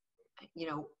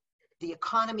 the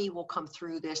economy will come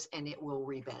through this and it will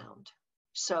rebound.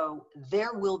 So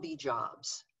there will be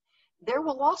jobs. There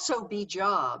will also be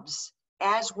jobs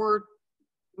as we're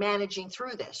managing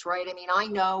through this, right? I mean, I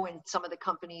know in some of the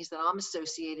companies that I'm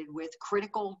associated with,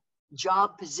 critical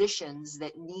job positions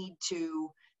that need to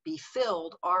be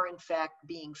filled are in fact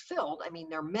being filled. I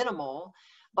mean, they're minimal,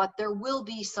 but there will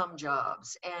be some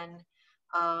jobs. And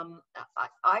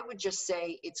I would just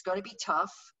say it's going to be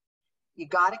tough. You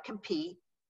got to compete.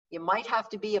 You might have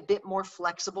to be a bit more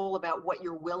flexible about what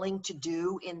you're willing to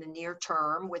do in the near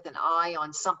term with an eye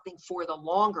on something for the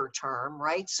longer term,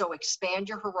 right? So expand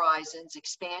your horizons,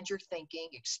 expand your thinking,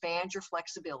 expand your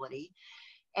flexibility,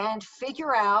 and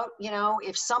figure out,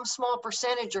 if some small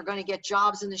percentage are going to get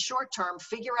jobs in the short term,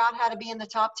 figure out how to be in the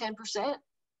top 10%.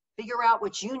 Figure out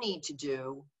what you need to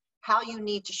do, how you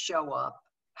need to show up,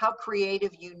 how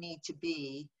creative you need to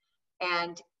be.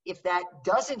 And if that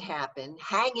doesn't happen,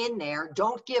 hang in there,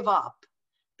 don't give up,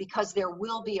 because there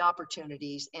will be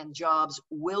opportunities and jobs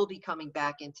will be coming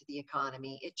back into the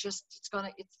economy. It's going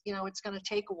to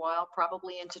take a while,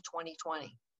 probably into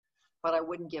 2020, but I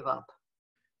wouldn't give up.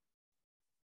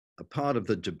 A part of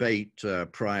the debate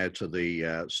prior to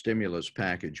the stimulus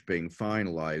package being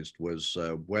finalized was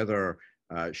whether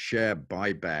share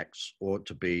buybacks ought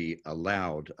to be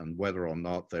allowed, and whether or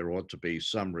not there ought to be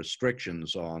some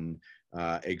restrictions on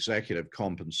executive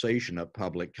compensation at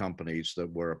public companies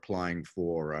that were applying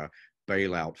for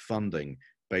bailout funding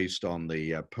based on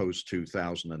the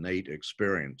post-2008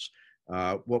 experience.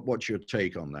 What's your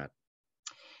take on that?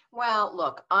 Well,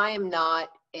 look, I am not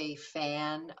a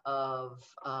fan of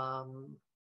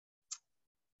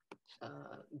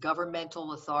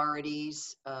governmental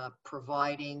authorities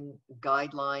providing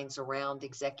guidelines around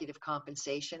executive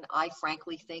compensation. I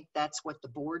frankly think that's what the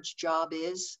board's job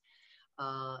is.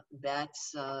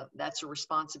 That's a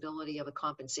responsibility of a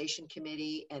compensation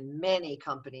committee, and many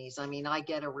companies. I mean, I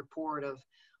get a report of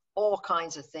all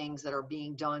kinds of things that are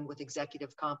being done with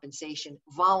executive compensation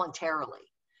voluntarily,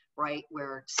 right?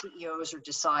 Where CEOs are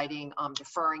deciding, I'm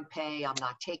deferring pay, I'm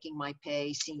not taking my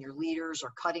pay, senior leaders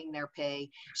are cutting their pay.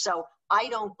 So I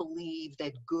don't believe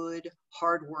that good,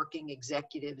 hardworking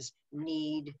executives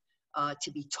need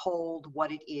to be told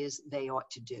what it is they ought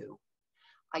to do.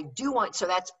 I do want, so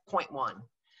that's point one,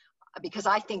 because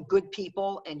I think good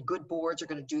people and good boards are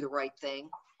going to do the right thing.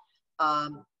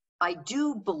 I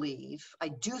do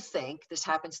think, this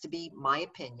happens to be my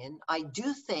opinion, I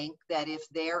do think that if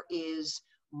there is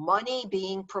money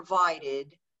being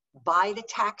provided by the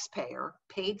taxpayer,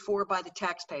 paid for by the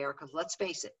taxpayer, because let's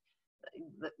face it,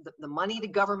 the money the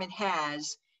government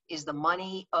has is the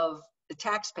money of the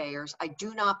taxpayers. I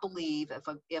do not believe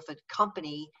if a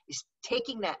company is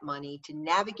taking that money to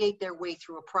navigate their way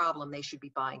through a problem, they should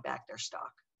be buying back their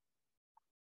stock.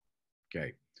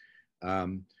 Okay.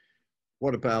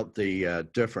 What about the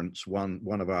difference?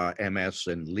 One of our MS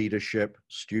in leadership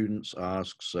students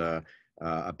asks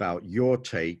about your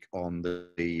take on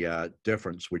the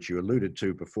difference, which you alluded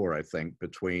to before, I think,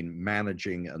 between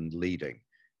managing and leading.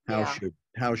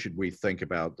 How should we think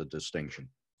about the distinction?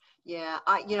 Yeah,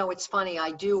 you know, it's funny.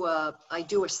 I do a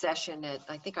session at,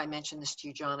 I think I mentioned this to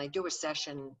you, John. I do a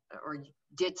session, or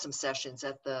did some sessions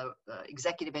at the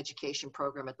executive education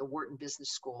program at the Wharton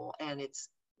Business School, and it's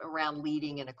around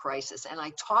leading in a crisis. And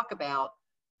I talk about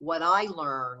what I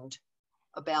learned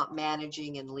about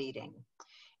managing and leading.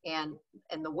 And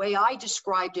the way I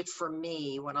described it for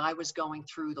me when I was going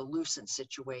through the Lucent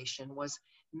situation was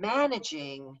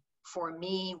managing for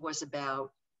me was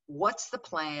about what's the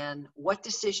plan, what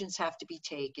decisions have to be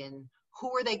taken,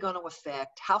 who are they going to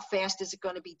affect, how fast is it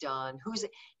going to be done,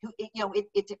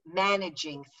 it's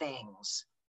managing things.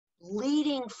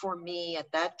 Leading for me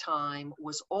at that time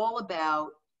was all about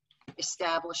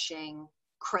establishing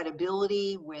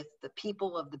credibility with the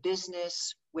people of the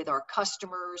business, with our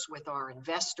customers, with our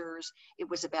investors. It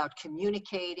was about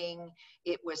communicating.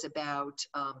 It was about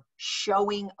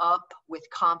showing up with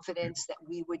confidence that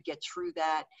we would get through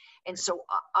that. And so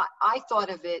I thought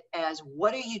of it as,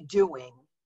 what are you doing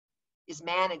is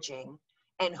managing,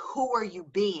 and who are you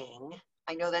being?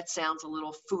 I know that sounds a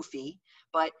little foofy,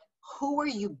 but who are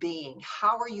you being?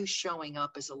 How are you showing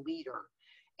up as a leader?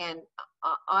 And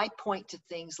I point to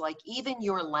things like even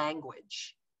your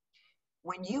language.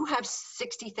 When you have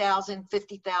 60,000,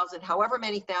 50,000, however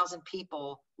many thousand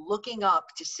people looking up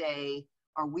to say,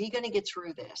 are we going to get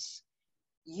through this?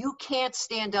 You can't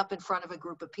stand up in front of a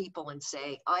group of people and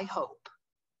say, I hope,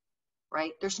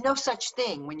 right? There's no such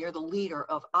thing when you're the leader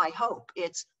of I hope.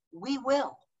 It's we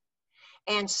will.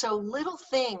 And so little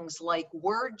things like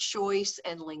word choice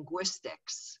and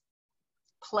linguistics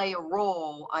play a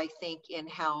role, I think, in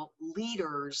how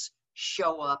leaders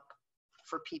show up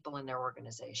for people in their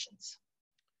organizations.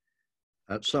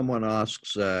 Someone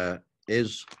asks,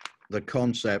 is the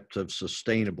concept of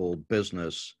sustainable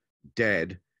business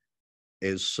dead?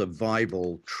 Is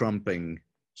survival trumping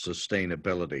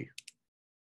sustainability?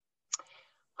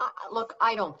 Look,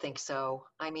 I don't think so.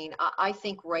 I mean, I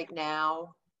think right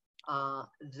now,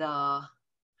 the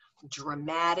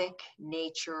dramatic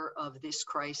nature of this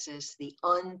crisis, the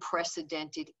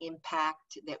unprecedented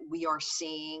impact that we are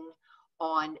seeing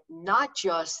on not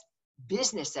just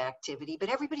business activity, but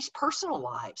everybody's personal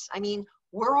lives. I mean,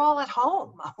 we're all at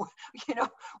home.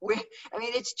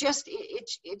 It's just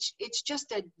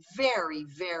a very,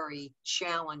 very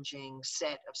challenging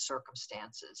set of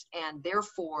circumstances. And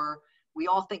therefore, we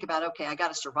all think about, okay, I got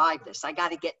to survive this. I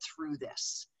got to get through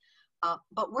this.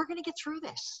 But we're going to get through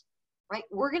this. Right?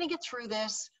 We're going to get through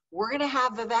this. We're going to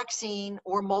have a vaccine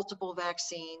or multiple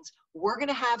vaccines. We're going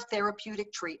to have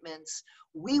therapeutic treatments.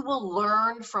 We will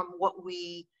learn from what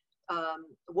we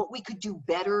could do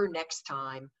better next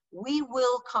time. We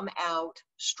will come out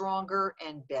stronger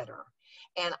and better.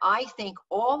 And I think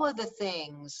all of the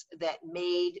things that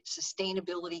made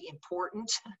sustainability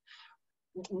important,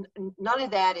 none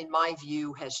of that, in my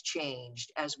view, has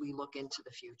changed as we look into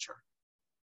the future.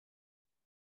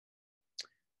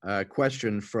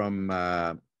 Question from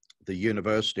the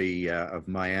University of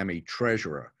Miami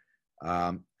treasurer.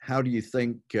 How do you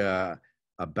think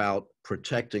about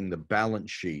protecting the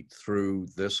balance sheet through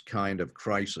this kind of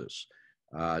crisis?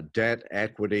 Debt,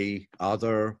 equity,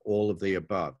 other, all of the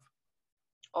above?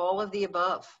 All of the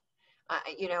above.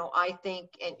 I think,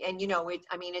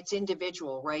 I mean, it's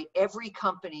individual, right? Every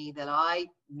company that I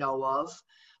know of,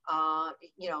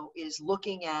 is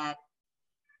looking at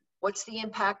what's the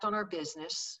impact on our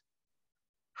business?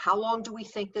 How long do we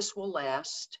think this will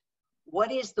last?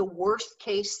 What is the worst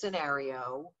case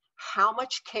scenario? How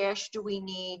much cash do we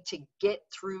need to get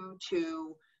through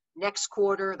to next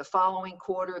quarter, the following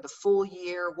quarter, the full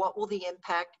year? What will the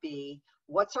impact be?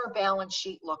 What's our balance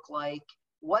sheet look like?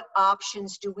 What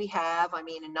options do we have? I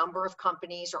mean, a number of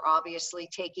companies are obviously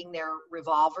taking their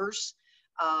revolvers,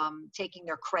 taking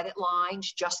their credit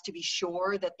lines just to be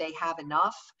sure that they have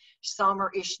enough. Some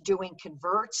are doing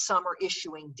converts, some are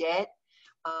issuing debt.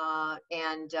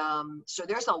 So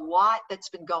there's a lot that's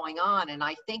been going on. And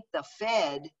I think the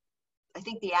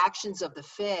actions of the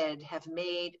Fed has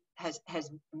made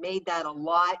that a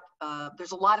lot,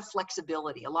 there's a lot of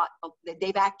flexibility,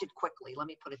 they've acted quickly, let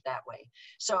me put it that way.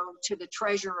 So to the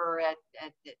treasurer at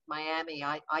Miami,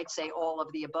 I'd say all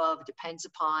of the above. Depends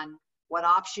upon what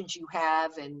options you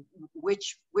have and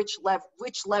which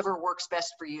lever works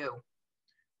best for you.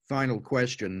 Final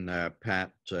question,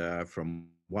 Pat, from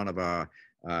one of our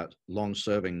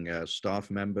long-serving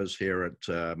staff members here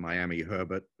at Miami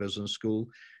Herbert Business School.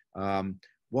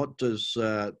 What does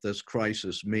this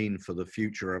crisis mean for the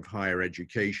future of higher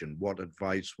education? What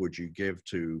advice would you give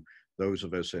to those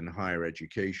of us in higher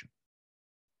education?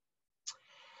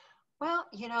 Well,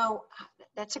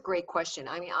 that's a great question.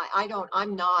 I mean,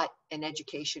 I'm not an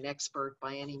education expert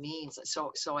by any means.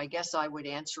 So I guess I would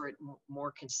answer it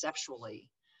more conceptually.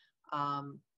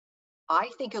 I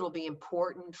think it'll be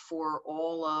important for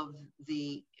all of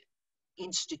the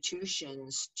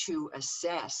institutions to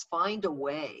find a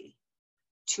way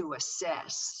to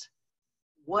assess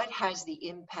what has the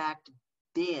impact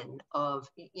been of,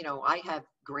 I have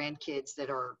grandkids that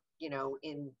are,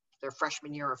 in their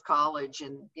freshman year of college,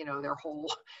 and, their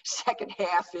whole second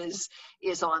half is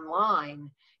online,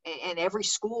 and every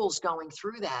school's going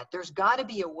through that. There's got to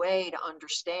be a way to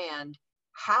understand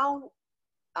how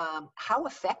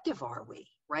effective are we,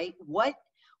 right?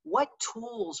 What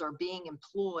tools are being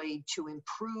employed to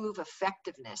improve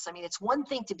effectiveness? I mean, it's one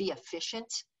thing to be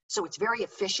efficient. So it's very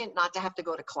efficient not to have to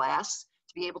go to class,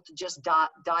 to be able to just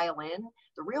dial in.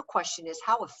 The real question is,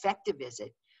 how effective is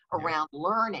it around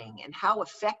learning, and how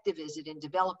effective is it in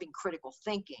developing critical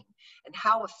thinking, and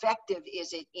how effective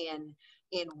is it in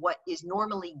what is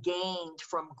normally gained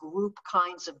from group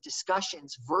kinds of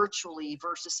discussions virtually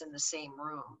versus in the same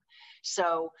room.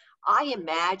 So I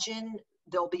imagine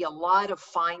there'll be a lot of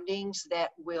findings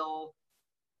that will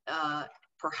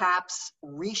perhaps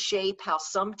reshape how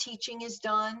some teaching is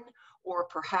done, or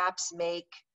perhaps make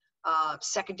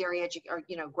secondary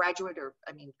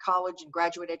college and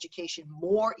graduate education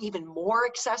even more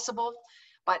accessible.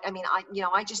 But I mean,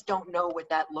 I just don't know what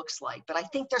that looks like. But I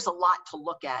think there's a lot to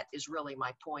look at, is really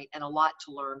my point, and a lot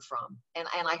to learn from. And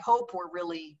I hope we're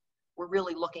really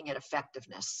looking at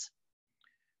effectiveness.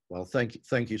 Well,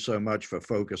 thank you so much for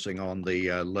focusing on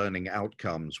the learning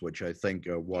outcomes, which I think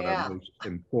are what are most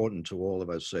important to all of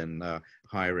us in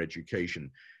higher education.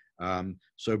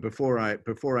 So before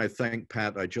I thank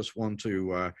Pat, I just want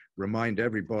to remind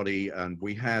everybody, and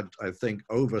we had, I think,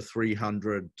 over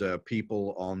 300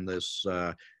 people on this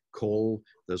call,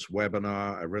 this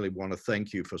webinar. I really want to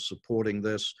thank you for supporting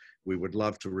this. We would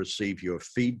love to receive your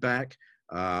feedback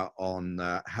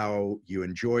on how you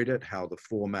enjoyed it, how the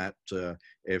format,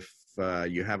 if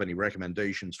you have any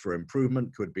recommendations for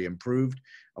improvement, could be improved.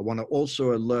 I want to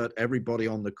also alert everybody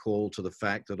on the call to the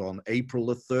fact that on April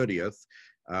the 30th,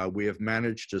 we have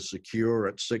managed to secure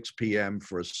at 6 p.m.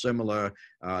 for a similar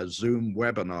Zoom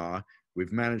webinar.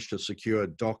 We've managed to secure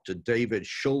Dr. David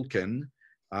Shulkin,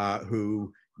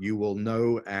 who you will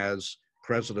know as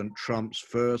President Trump's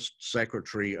first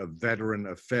Secretary of Veteran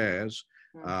Affairs,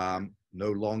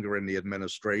 no longer in the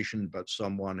administration, but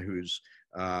someone whose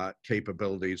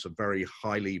capabilities are very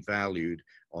highly valued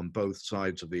on both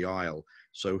sides of the aisle.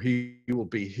 So he will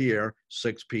be here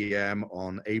 6 p.m.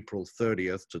 on April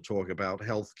 30th to talk about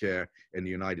healthcare in the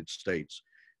United States.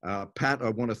 Pat, I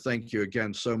want to thank you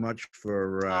again so much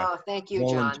for thank you,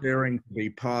 volunteering John, to be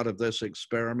part of this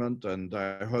experiment, and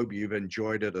I hope you've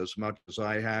enjoyed it as much as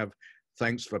I have.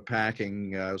 Thanks for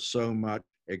packing so much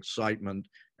excitement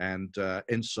and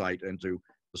insight into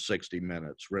the 60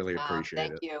 minutes. Really appreciate it.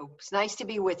 Thank you. It's nice to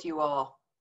be with you all.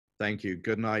 Thank you.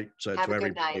 Good night to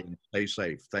everybody. Stay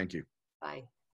safe. Thank you. Bye.